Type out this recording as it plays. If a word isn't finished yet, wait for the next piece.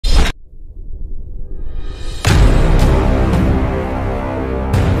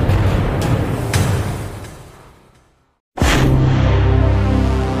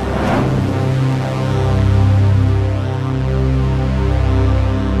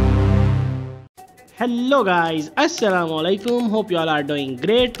Hello guys, अस्सलाम वालेकुम। Hope you all are doing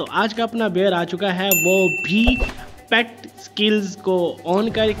great. तो आज का अपना बेयर आ चुका है, वो भी पेट स्किल्स को ऑन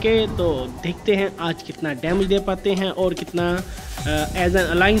करके। तो देखते हैं आज कितना डैमेज दे पाते हैं और कितना एज एन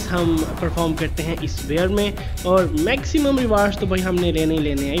अलाइंस हम परफॉर्म करते हैं इस बेयर में। और मैक्सिमम रिवार्ड्स तो भाई हमने लेने ही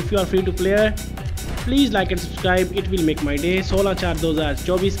लेने हैं। If you are free to player please like and subscribe, it will make my day.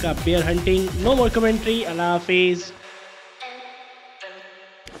 16/4/2024 का बेयर हंटिंग। नो मोर कमेंट्री। अल्लाह हाफिज़।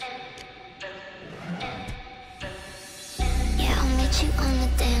 You on the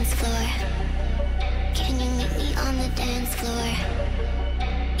dance floor. Can you meet me on the dance floor?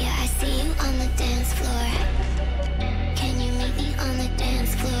 Yeah, I see you on the dance floor. Can you meet me on the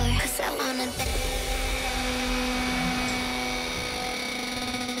dance floor? 'Cause I wanna dance.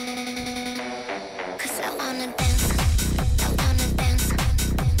 'Cause I wanna dance. I wanna dance.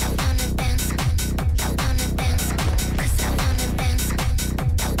 I wanna dance. I wanna dance. 'Cause I wanna dance.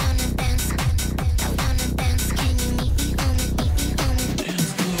 I wanna dance. I wanna dance. Can you meet me on the dance floor?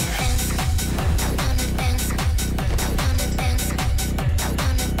 I wanna dance. I wanna dance. I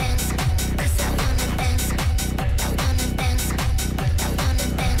wanna dance. 'Cause I wanna dance. I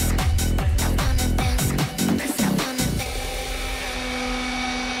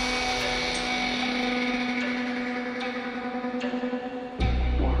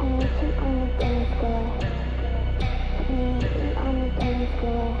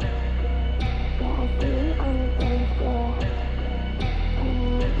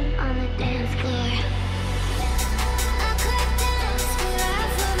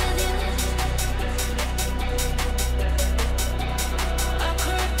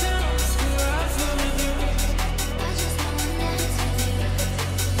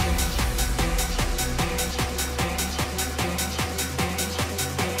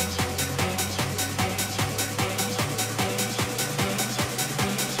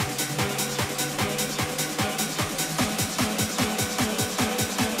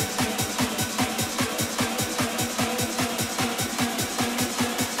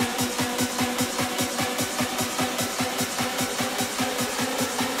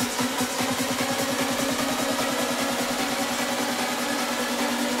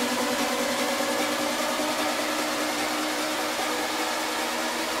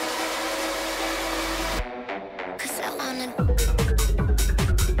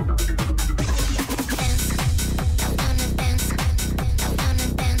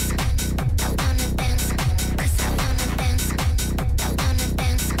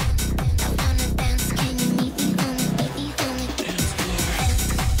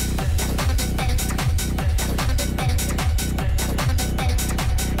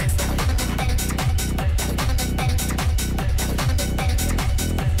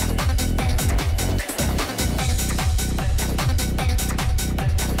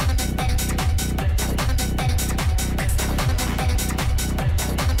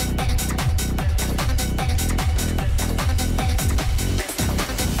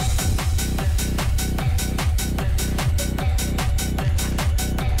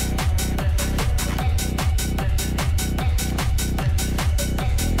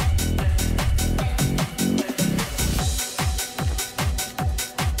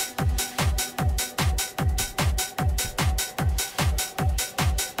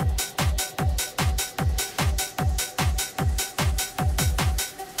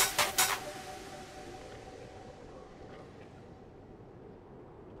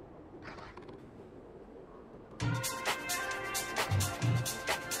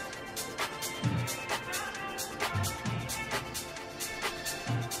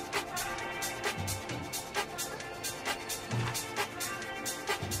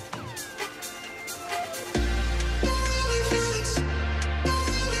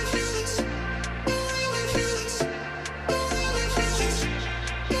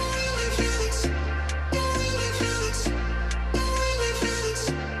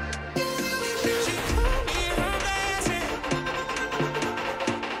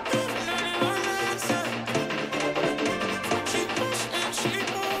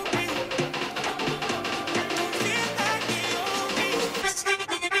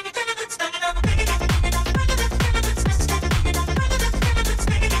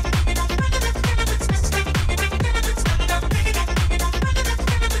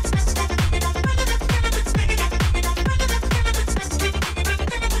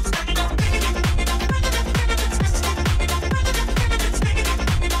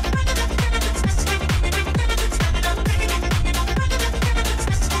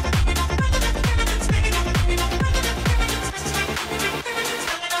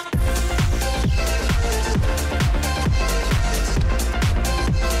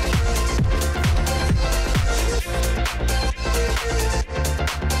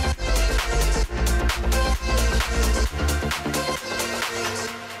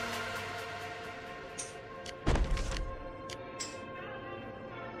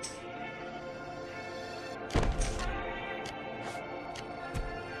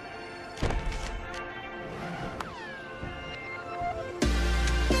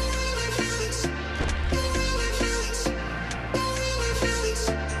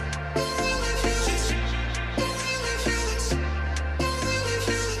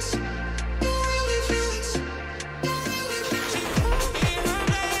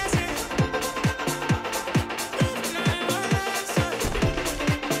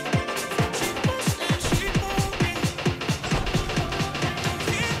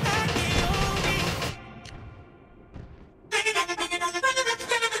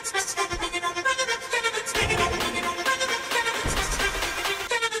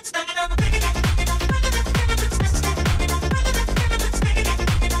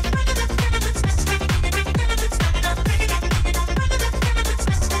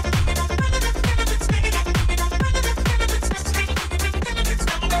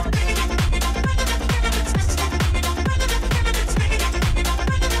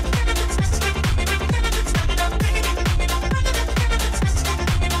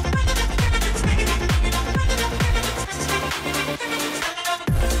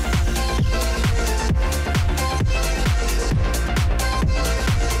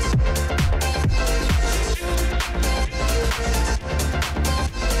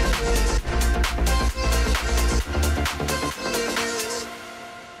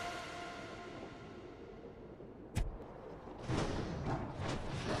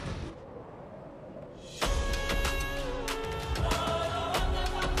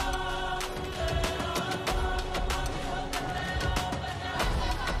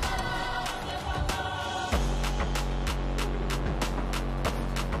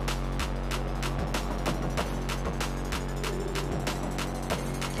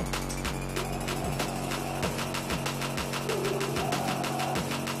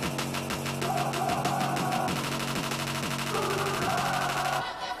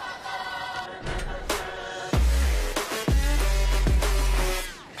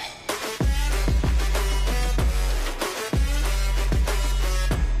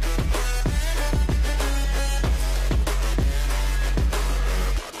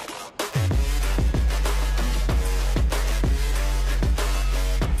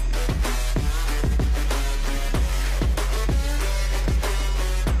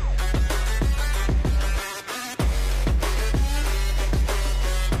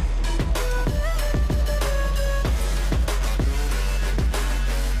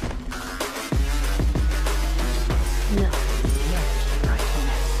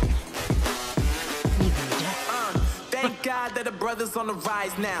brothers on the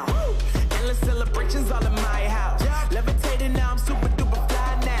rise now. Endless celebrations all in my house. Levitating now, I'm super duper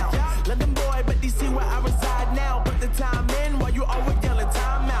fly now. London boy, but DC where I reside now. Put the time in while you always yelling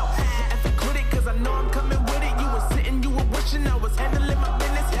time out. And for critic, cause I know I'm coming with it. You were sitting, you were wishing I was handling my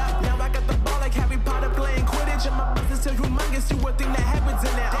business. Now I got the ball like Harry Potter playing Quidditch. And my business so humongous, you would think that happens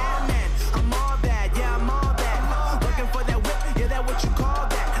in there. Oh man, I'm all that, yeah, I'm all that. Looking for that whip, yeah, that what you call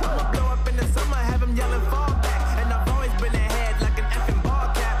that. I'ma blow up in the summer, have him yelling fall back. And I've always been ahead like an effing ball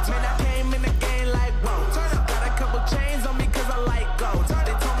cap. Man, I came in the game like, whoa. Got a couple chains on me cause I like gold.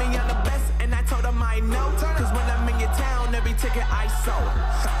 They told me I'm the best and I told them I know. Cause when I'm in your town, every ticket I sold.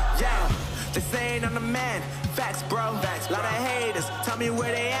 Yeah, they saying I'm the man. Facts, bro. Facts, lot of haters. Tell me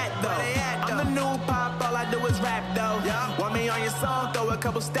where they at, though. I'm the new pop, all I do is rap, though. Want me on your song, throw a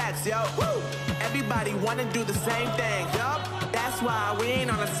couple stats, yo. Woo! Everybody wanna do the same thing, yup. That's why we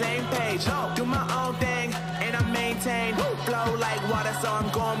ain't on the same page. Do my own thing, and I maintain. Flow like water, so I'm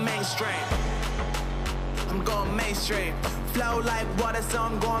going mainstream. I'm going mainstream. Flow like water, so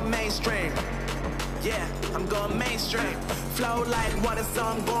I'm going mainstream. Yeah, I'm going mainstream. Flow like water, so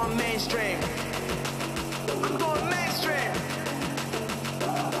I'm going mainstream. I'm going mainstream.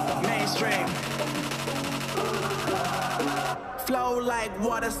 Mainstream. Flow like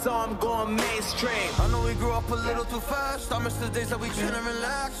water, so I'm going mainstream. I know we grew up a little too fast. I miss the days that we chill and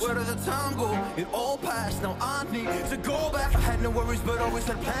relax. Where did the time go? It all passed. Now I need to go back. I had no worries, but always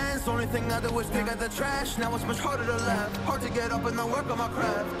had plans. Only thing I do is pick at the trash. Now it's much harder to laugh. Hard to get up and then work on my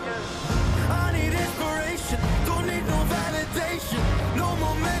craft. I need inspiration. Don't need no validation. No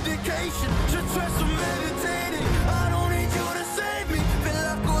more medication. Just try some meditating. I don't need you to save me. Feel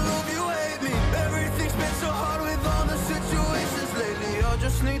like all of you hate me. Everything's been so hard with all the situations lately. I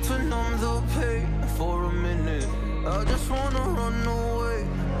just need to numb the pain for a minute. I just wanna run away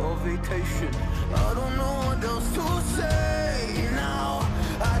on vacation. I don't know what else to say now.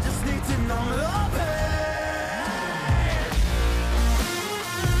 I just need to numb the pain.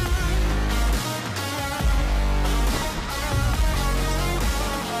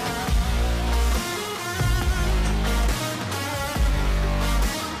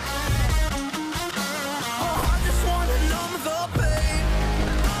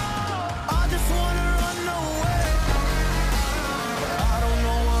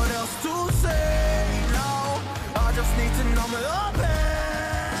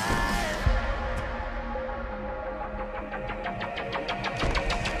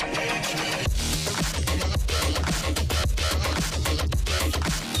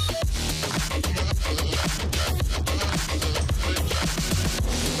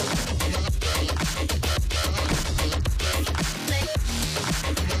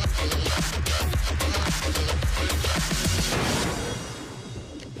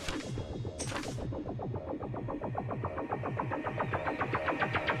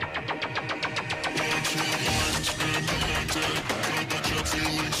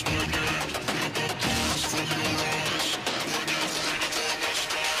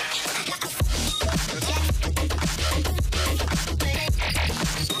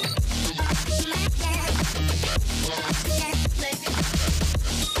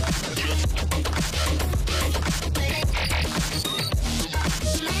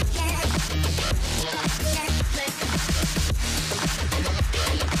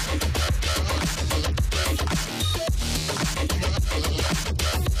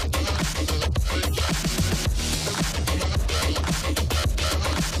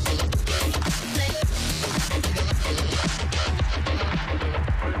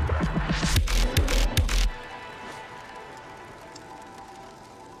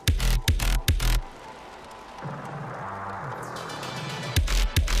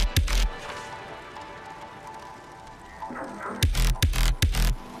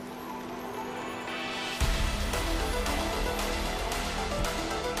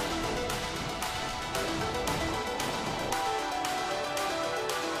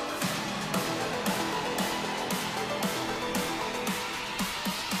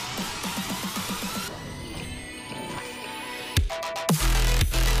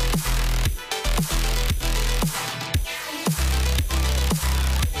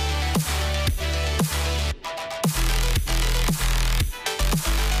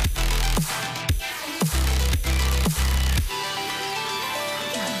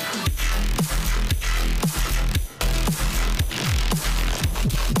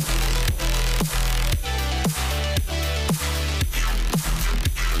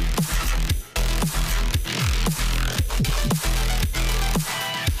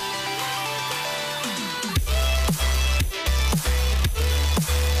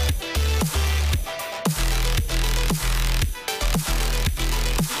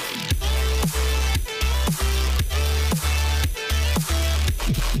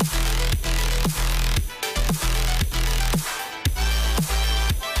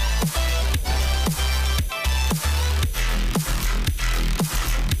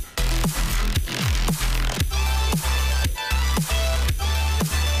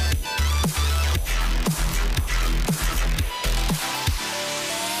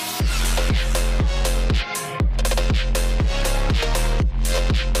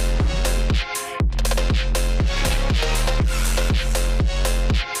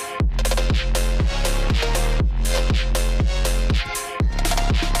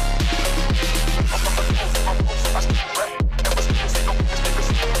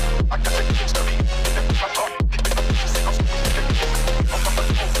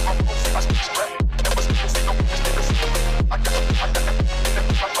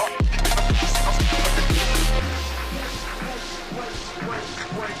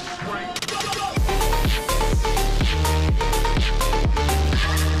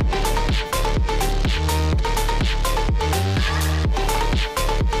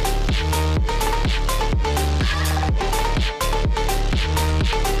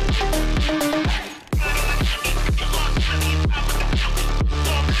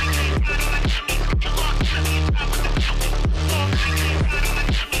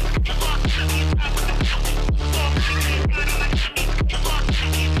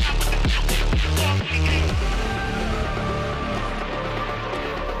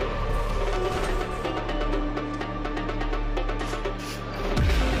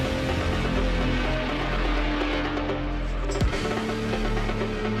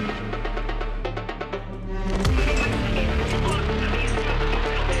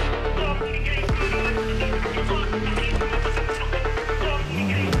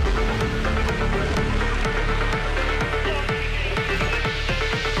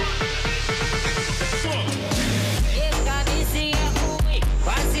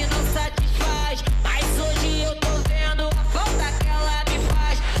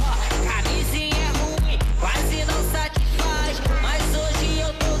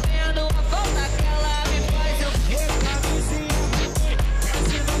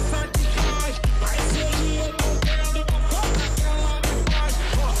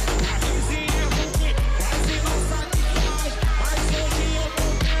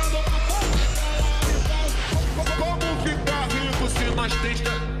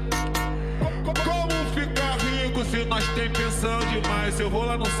 Se eu vou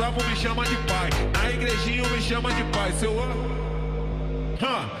lá no sapo, me chama de pai. Na igrejinha, me chama de pai. Se eu...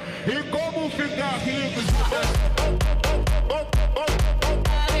 E como ficar rico?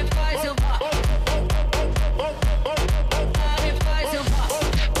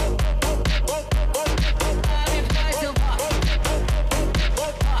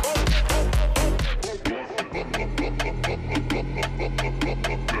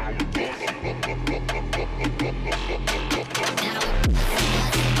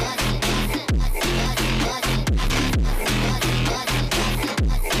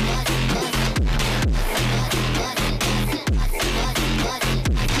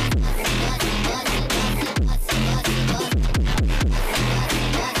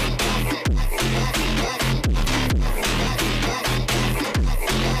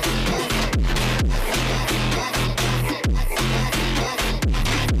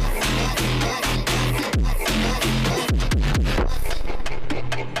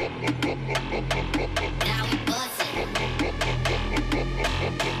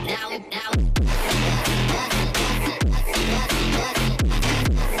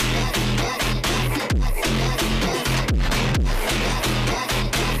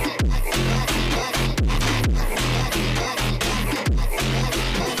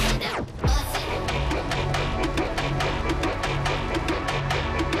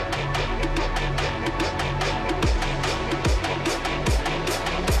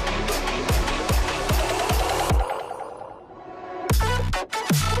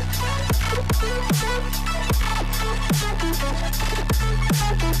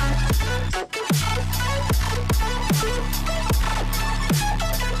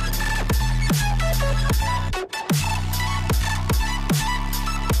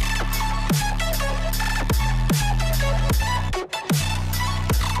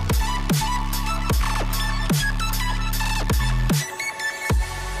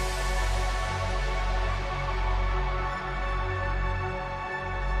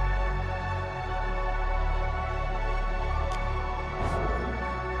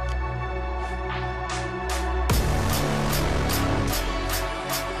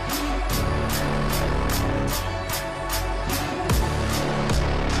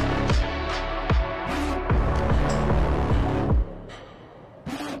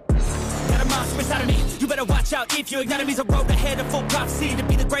 Watch out if your enemy's a road ahead of full prophecy to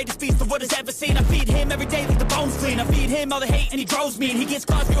be the greatest beast the world has ever seen. I feed him every day like the bones clean. I feed him all the hate and he grows me, and he gets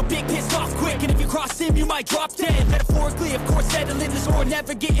claws real big, pissed off quick. And if you cross him, you might drop dead. Metaphorically, of course, settling the score,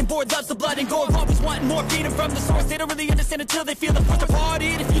 never getting bored, loves the blood and gore, always wanting more, feeding from the source. They don't really understand until they feel the force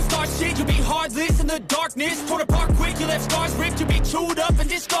departed. If you start shit, you'll be heartless in the darkness, torn apart quick. You left scars ripped, you'll be chewed up and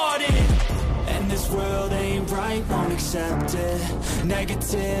discarded. And this world ain't right, won't accept it.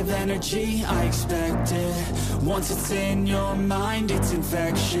 Negative energy, I expect it. Once it's in your mind, it's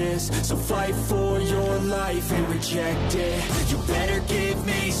infectious. So fight for your life and reject it. You better give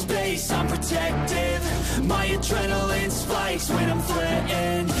me space, I'm protective. My adrenaline spikes when I'm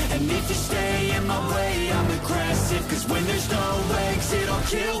threatened. And if you stay in my way, I'm aggressive. Cause when there's no exit, I'll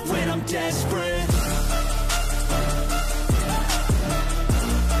kill when I'm desperate.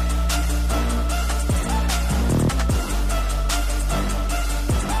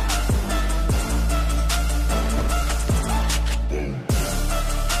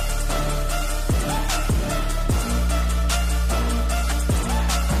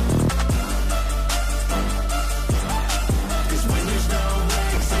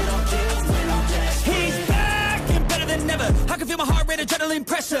 Adrenaline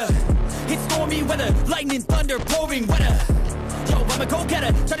pressure, it's stormy weather, lightning, thunder, pouring weather. Yo, I'm a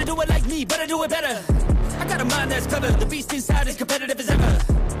go-getter, try to do it like me, but I do it better. I got a mind that's clever, the beast inside is competitive as ever.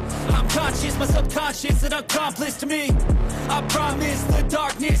 I'm conscious, my subconscious, an accomplice to me. I promise the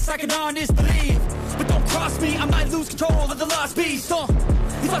darkness, I can honest believe. But don't cross me, I might lose control of the lost beast.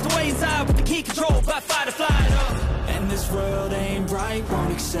 He's locked away inside with the key controlled by fight or flight. And this world ain't right,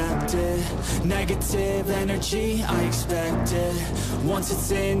 won't accept it. Negative energy, I expect it. Once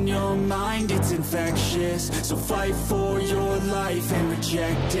it's in your mind, it's infectious. So fight for your life and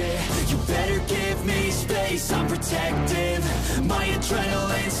reject it. You better give me space, I'm protective. My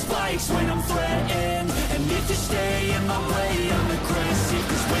adrenaline spikes when I'm threatened. And if you stay in my way, I'm aggressive.